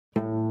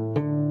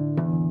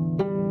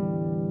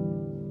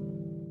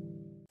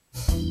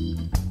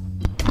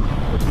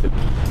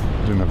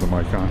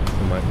mic on.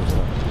 The mic was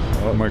on.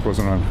 Oh, the mic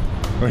wasn't on.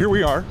 Well, here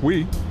we are.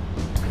 We.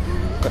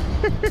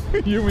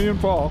 You, me, and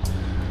Paul.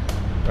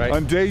 Right.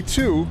 On day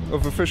 2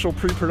 of official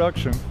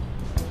pre-production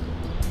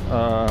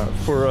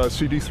for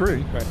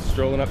CD3. Right.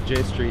 Strolling up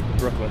J Street in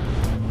Brooklyn.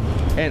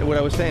 And what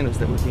I was saying is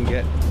that we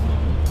can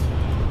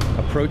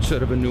approach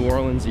sort of a New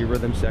Orleans-y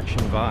rhythm section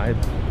vibe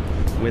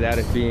without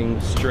it being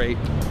straight,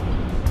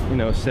 you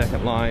know,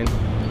 second line.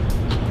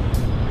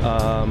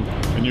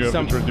 And you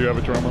have do you have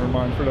a drummer in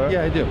mind for that?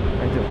 Yeah, I do.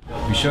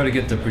 Be sure to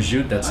get the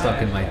prosciutto that's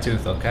stuck in my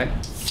tooth, okay?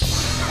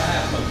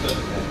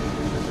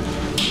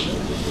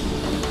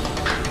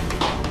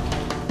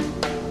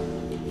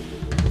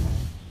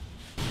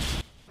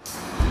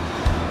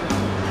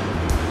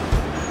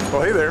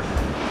 Well, hey there.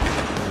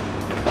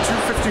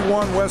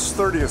 251 West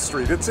 30th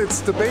Street.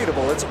 It's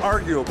debatable, it's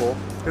arguable,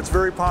 it's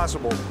very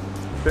possible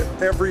that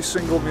every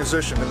single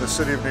musician in the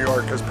city of New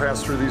York has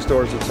passed through these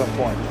doors at some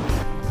point.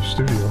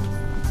 Studio.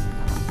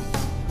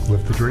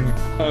 Live the dream.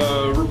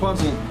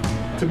 Rapunzel,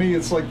 to me,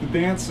 it's like the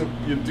dance that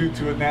you do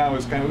to it now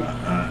is kind of,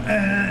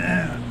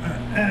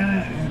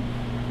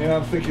 and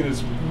I'm thinking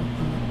it's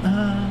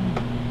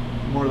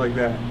more like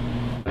that.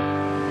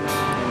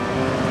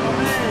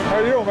 How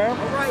you doing, man?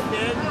 All right,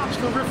 man.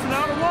 Still riffing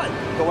out or what?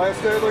 The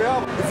last day of the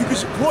album. If you can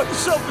support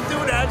yourself and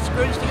doing that, it's the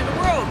greatest thing in the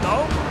world,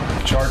 no?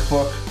 Chart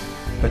book,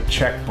 the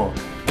checkbook.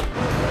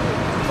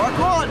 Rock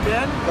on,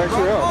 man. Thanks for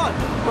your help.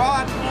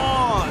 Rock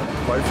on.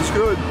 Life is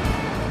good.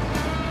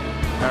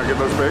 Now get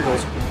those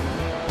bagels.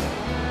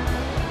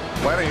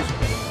 Lenny's.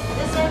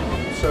 Yes, sir.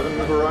 7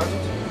 New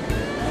Horizons?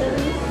 7.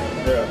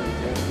 Yeah.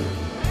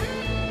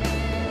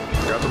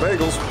 Got the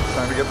bagels.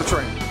 Time to get the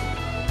train.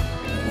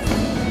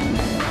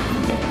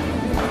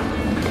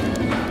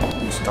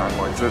 It's time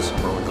like this,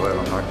 I'm really glad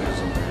I'm not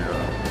using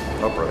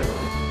the upright.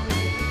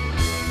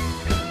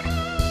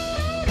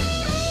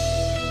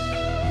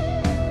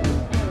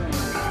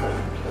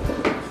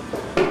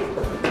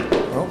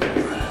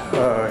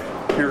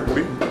 Here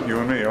we, you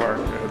and me, are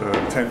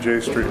at 10 J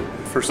Street.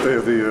 First day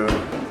of the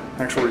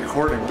actual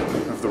recording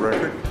of the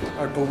record.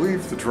 I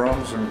believe the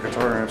drums and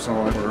guitar amps and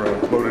all that were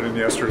loaded in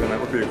yesterday, and that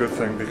would be a good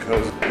thing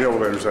because the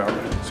elevator's out.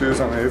 See us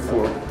on the 8th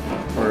floor.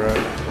 We're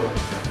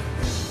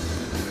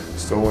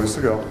still a ways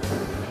to go.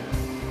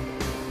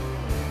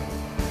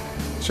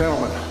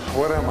 Gentlemen,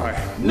 what am I?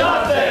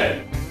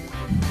 Nothing!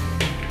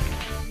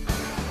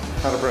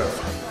 Out of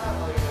breath.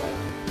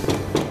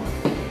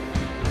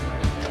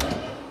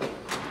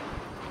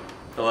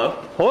 Hello?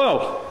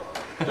 Hello!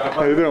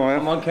 How you doing, man?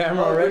 I'm on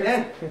camera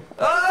already.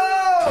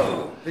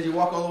 Oh! Did you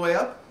walk all the way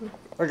up?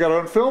 I got it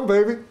on film,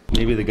 baby.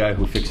 Maybe the guy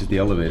who fixes the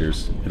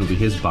elevators, it'll be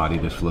his body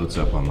that floats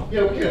up on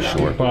the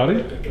shore.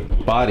 Body?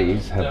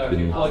 Bodies have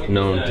been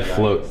known to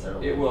float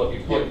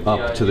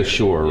up to the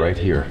shore right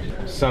here.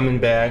 Some in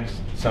bags,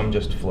 some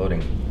just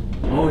floating.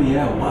 Oh,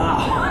 yeah,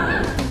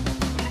 wow.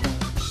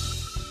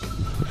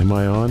 Am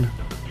I on?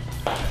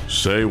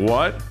 Say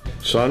what?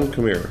 Son,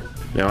 come here.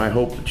 Now, I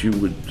hope that you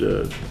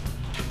would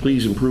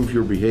please improve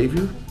your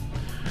behavior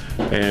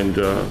and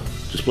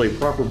display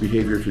proper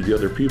behavior to the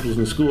other pupils in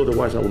the school.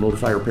 Otherwise, I will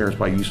notify your parents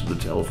by use of the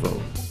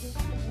telephone.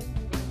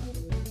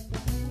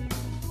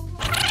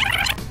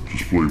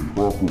 Display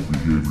proper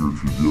behavior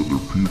to the other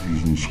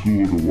pupils in the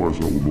school. Otherwise,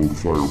 I will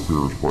notify your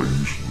parents by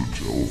use of the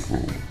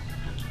telephone.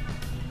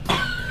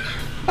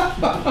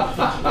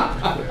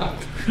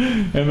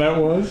 And that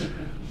was?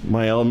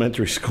 My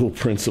elementary school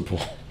principal.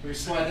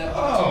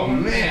 Oh,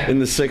 man. In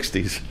the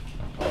 60s.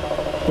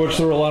 Butch,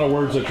 there were a lot of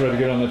words I tried to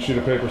get on that sheet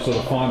of paper, so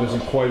the font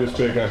isn't quite as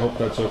big. I hope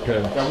that's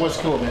okay. That was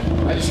cool,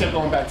 man. I just kept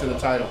going back to the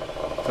title.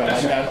 So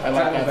I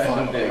like that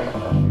font.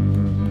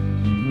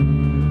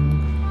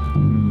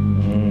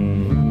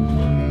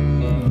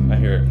 I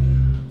hear it.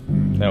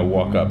 Now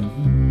walk up.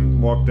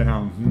 Walk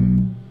down.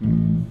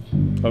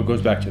 Oh, it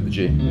goes back to the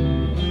G.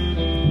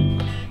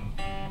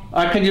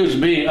 I can use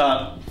me.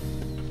 I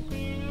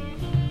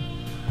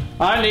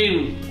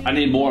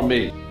need more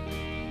me.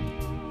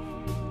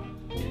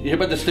 You hear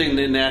about this thing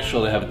in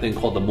Nashville? They have a thing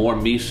called the More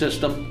Me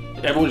system.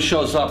 Everyone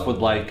shows up with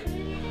like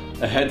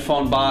a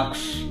headphone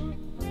box.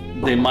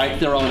 They mic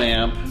their own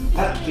amp.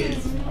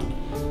 Kids.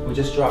 We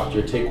just dropped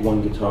your take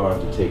 1 guitar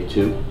to take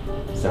 2.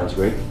 Sounds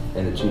great,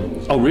 and the tuning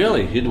is. Oh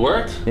really? It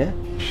worked? Yeah.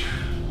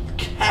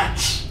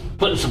 Cats.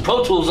 Putting some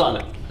Pro Tools on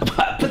it.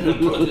 Putting the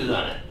Pro Tools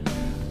on it.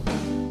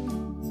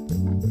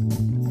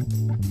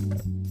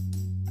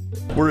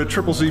 We're at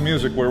Triple Z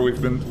Music, where you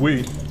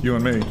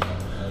and me,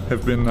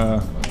 have been,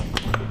 the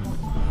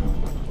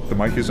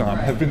mic is on,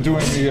 have been doing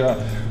the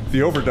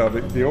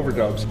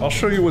overdubs. I'll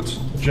show you what's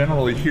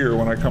generally here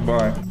when I come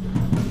by.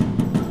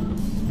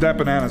 That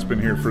Banana's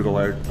been here for the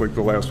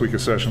last week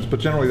of sessions,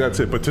 but generally that's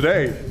it. But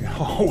today,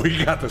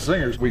 we got the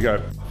singers. We got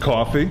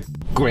coffee.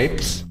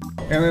 Grapes.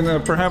 And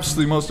then perhaps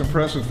the most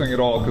impressive thing at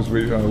all, because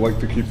we like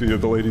to keep the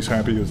ladies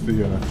happy, is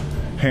the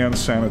hand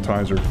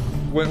sanitizer.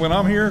 When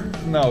I'm here,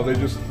 no, they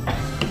just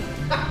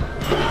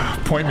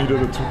point me to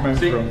the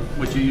men's room.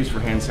 What you use for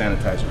hand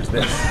sanitizer is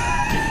this.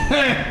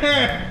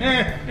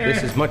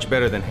 This is much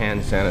better than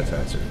hand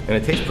sanitizer, and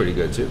it tastes pretty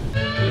good too.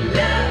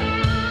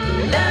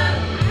 Love,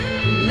 love.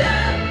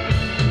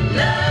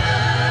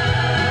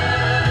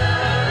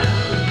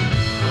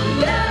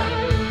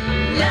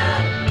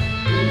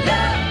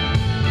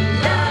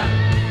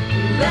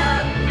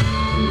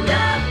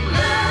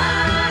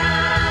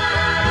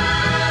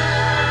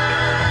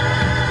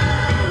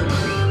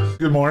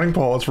 Good morning,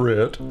 Paul. It's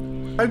Ritt.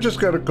 I just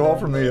got a call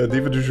from the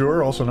diva du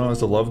jour, also known as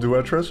the love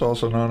duettress,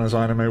 also known as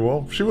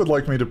Inimitable. She would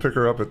like me to pick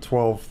her up at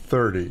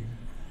 12:30,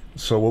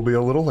 so we'll be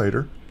a little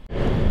later.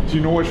 Do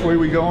you know which way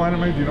we go,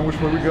 Anime? Do you know which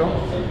way we go?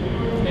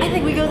 I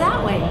think we go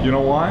that way. You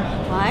know why?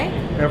 Why?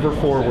 Ever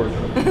forward.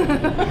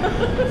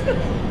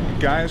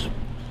 Guys,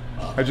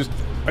 I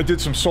did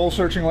some soul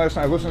searching last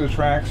night. I listened to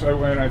tracks,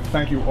 and I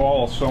thank you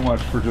all so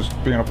much for just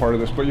being a part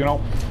of this. But you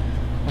know,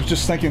 I was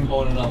just thinking.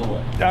 Going another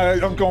way.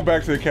 I'm going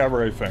back to the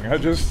cabaret thing. I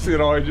missed, you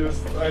know,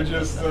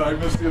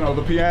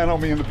 the piano,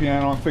 me and the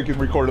piano. I'm thinking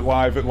record it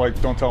live at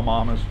like Don't Tell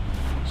Mamas,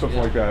 stuff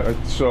like that.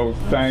 So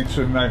thanks,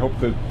 and I hope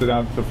that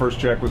the first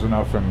check was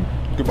enough, and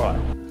goodbye.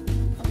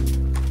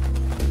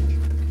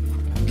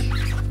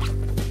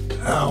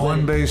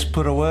 One bass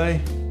put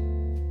away.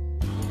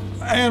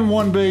 And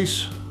one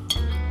bass.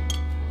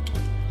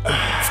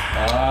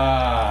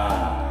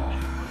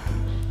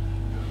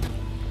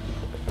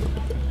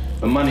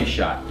 The money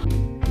shot.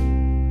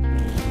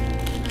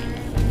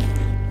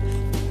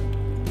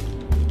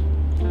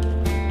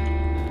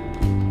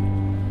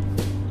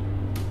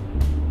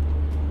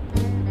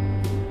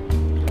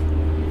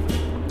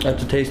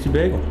 That's a tasty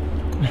bagel.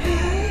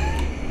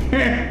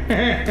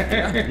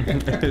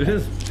 It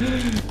is.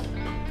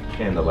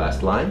 And the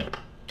last line.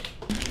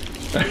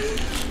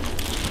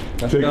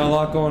 That's got a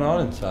lot going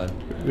on inside.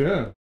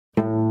 Yeah.